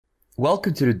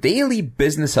Welcome to the Daily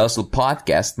Business Hustle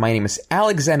podcast. My name is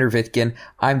Alexander Vitkin.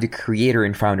 I'm the creator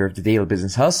and founder of the Daily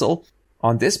Business Hustle.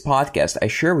 On this podcast, I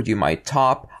share with you my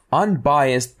top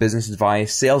unbiased business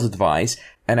advice, sales advice,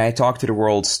 and I talk to the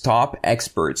world's top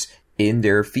experts in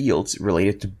their fields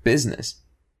related to business.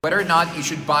 Whether or not you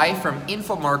should buy from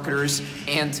info marketers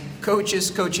and coaches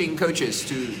coaching coaches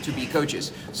to be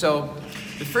coaches. So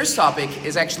the first topic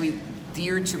is actually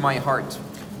dear to my heart.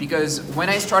 Because when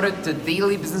I started the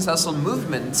Daily Business Hustle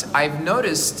movement, I've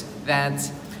noticed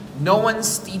that no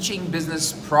one's teaching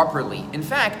business properly. In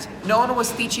fact, no one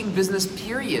was teaching business,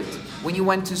 period. When you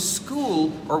went to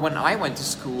school, or when I went to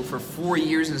school for 4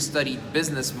 years and studied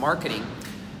business marketing,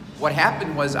 what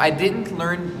happened was I didn't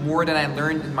learn more than I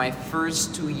learned in my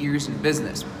first 2 years in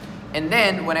business. And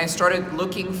then when I started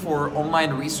looking for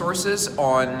online resources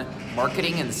on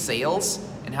marketing and sales,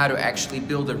 and how to actually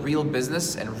build a real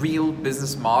business and real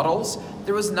business models,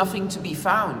 there was nothing to be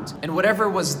found. And whatever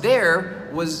was there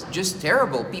was just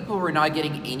terrible. People were not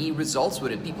getting any results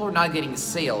with it. People were not getting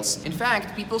sales. In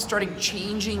fact, people started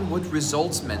changing what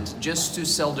results meant just to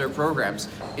sell their programs.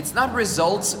 It's not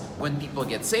results when people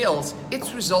get sales,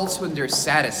 it's results when they're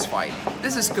satisfied.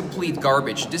 This is complete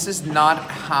garbage. This is not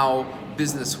how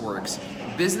business works.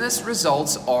 Business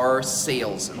results are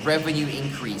sales, revenue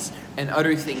increase, and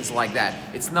other things like that.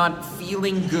 It's not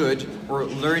feeling good or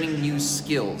learning new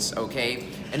skills, okay?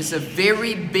 And it's a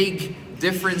very big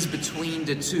difference between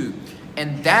the two.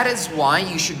 And that is why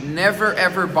you should never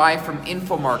ever buy from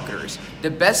info marketers. The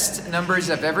best numbers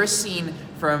I've ever seen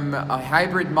from a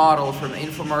hybrid model from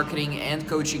info marketing and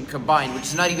coaching combined, which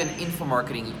is not even info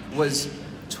marketing, was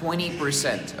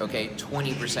 20%, okay?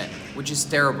 20%, which is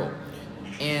terrible.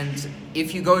 And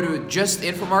if you go to just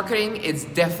info marketing, it's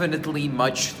definitely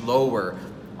much lower.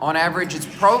 On average, it's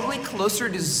probably closer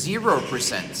to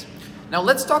 0%. Now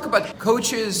let's talk about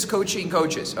coaches coaching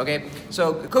coaches, okay?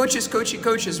 So coaches coaching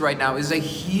coaches right now is a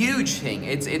huge thing.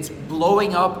 It's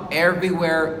blowing up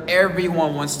everywhere.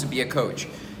 Everyone wants to be a coach.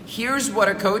 Here's what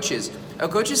a coach is. A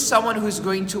coach is someone who's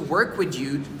going to work with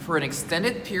you for an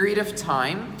extended period of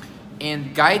time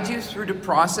and guide you through the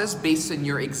process based on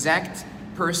your exact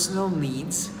personal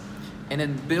needs, and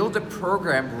then build a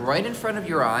program right in front of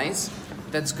your eyes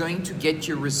that's going to get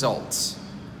you results.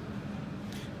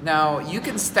 Now, you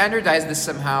can standardize this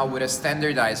somehow with a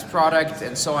standardized product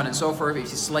and so on and so forth. If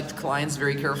you select clients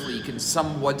very carefully, you can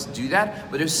somewhat do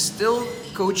that, but there's still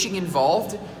coaching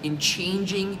involved in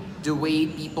changing the way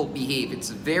people behave. It's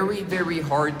very, very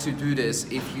hard to do this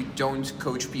if you don't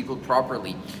coach people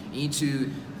properly. You need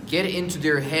to get into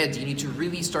their head. You need to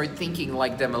really start thinking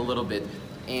like them a little bit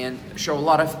and show a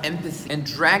lot of empathy and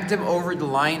drag them over the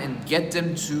line and get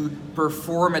them to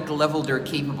perform at the level they're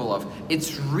capable of.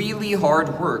 It's really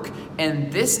hard work,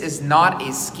 and this is not a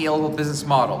scalable business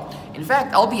model. In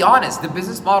fact, I'll be honest, the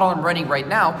business model I'm running right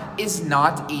now is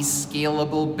not a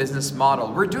scalable business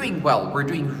model. We're doing well, we're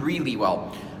doing really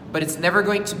well, but it's never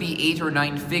going to be 8 or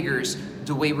 9 figures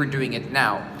the way we're doing it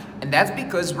now. And that's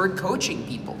because we're coaching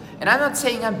people. And I'm not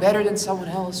saying I'm better than someone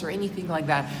else or anything like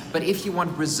that, but if you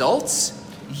want results,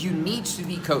 you need to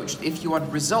be coached. If you want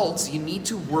results, you need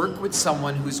to work with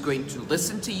someone who's going to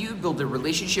listen to you, build a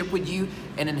relationship with you,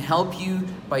 and then help you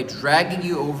by dragging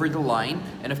you over the line.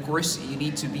 And of course, you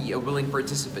need to be a willing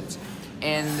participant.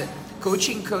 And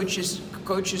coaching coaches,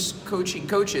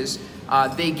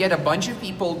 they get a bunch of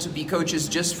people to be coaches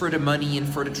just for the money and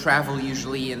for the travel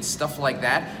usually and stuff like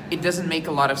that. It doesn't make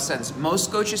a lot of sense.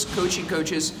 Most coaches, coaching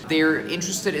coaches, they're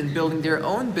interested in building their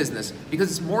own business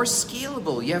because it's more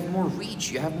scalable. You have more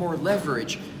reach, you have more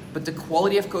leverage. But the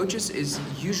quality of coaches is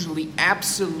usually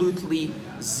absolutely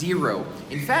zero.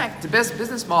 In fact, the best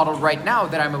business model right now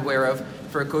that I'm aware of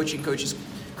for coaching coaches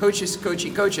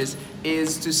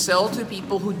is to sell to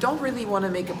people who don't really want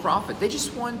to make a profit. They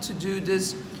just want to do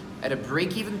this at a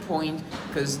break-even point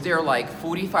because they're like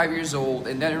 45 years old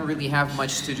and they don't really have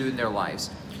much to do in their lives.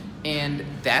 And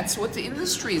that's what the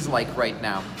industry is like right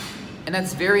now. And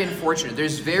that's very unfortunate.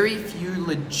 There's very few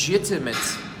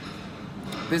legitimate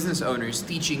business owners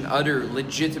teaching other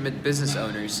legitimate business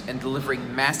owners and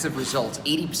delivering massive results,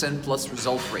 80% plus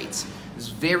result rates. It's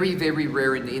very, very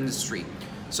rare in the industry.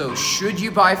 So should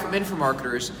you buy from info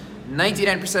marketers?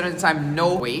 99% of the time,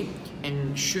 no way.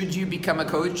 And should you become a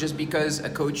coach just because a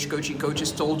coaching coach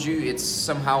has told you it's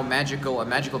somehow magical, a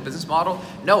magical business model?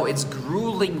 No, it's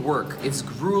grueling work. It's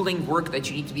grueling work that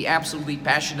you need to be absolutely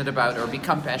passionate about or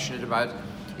become passionate about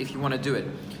if you want to do it.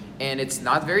 And it's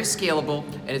not very scalable,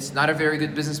 and it's not a very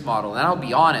good business model. And I'll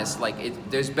be honest,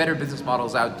 there's better business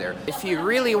models out there. If you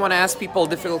really want to ask people a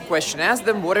difficult question, ask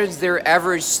them what is their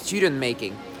average student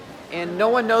making? And no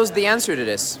one knows the answer to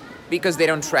this because they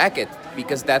don't track it.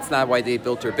 because that's not why they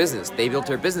built their business. They built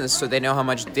their business so they know how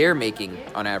much they're making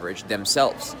on average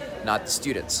themselves, not the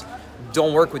students.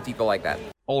 Don't work with people like that.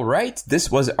 All right,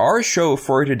 this was our show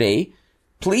for today.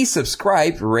 Please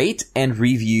subscribe, rate, and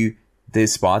review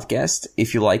this podcast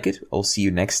if you like it. I'll see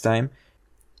you next time.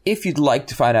 If you'd like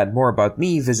to find out more about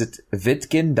me, visit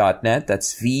vitkin.net.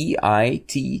 That's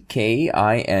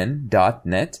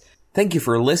VITKIN.net. Thank you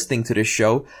for listening to the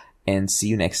show, and see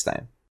you next time.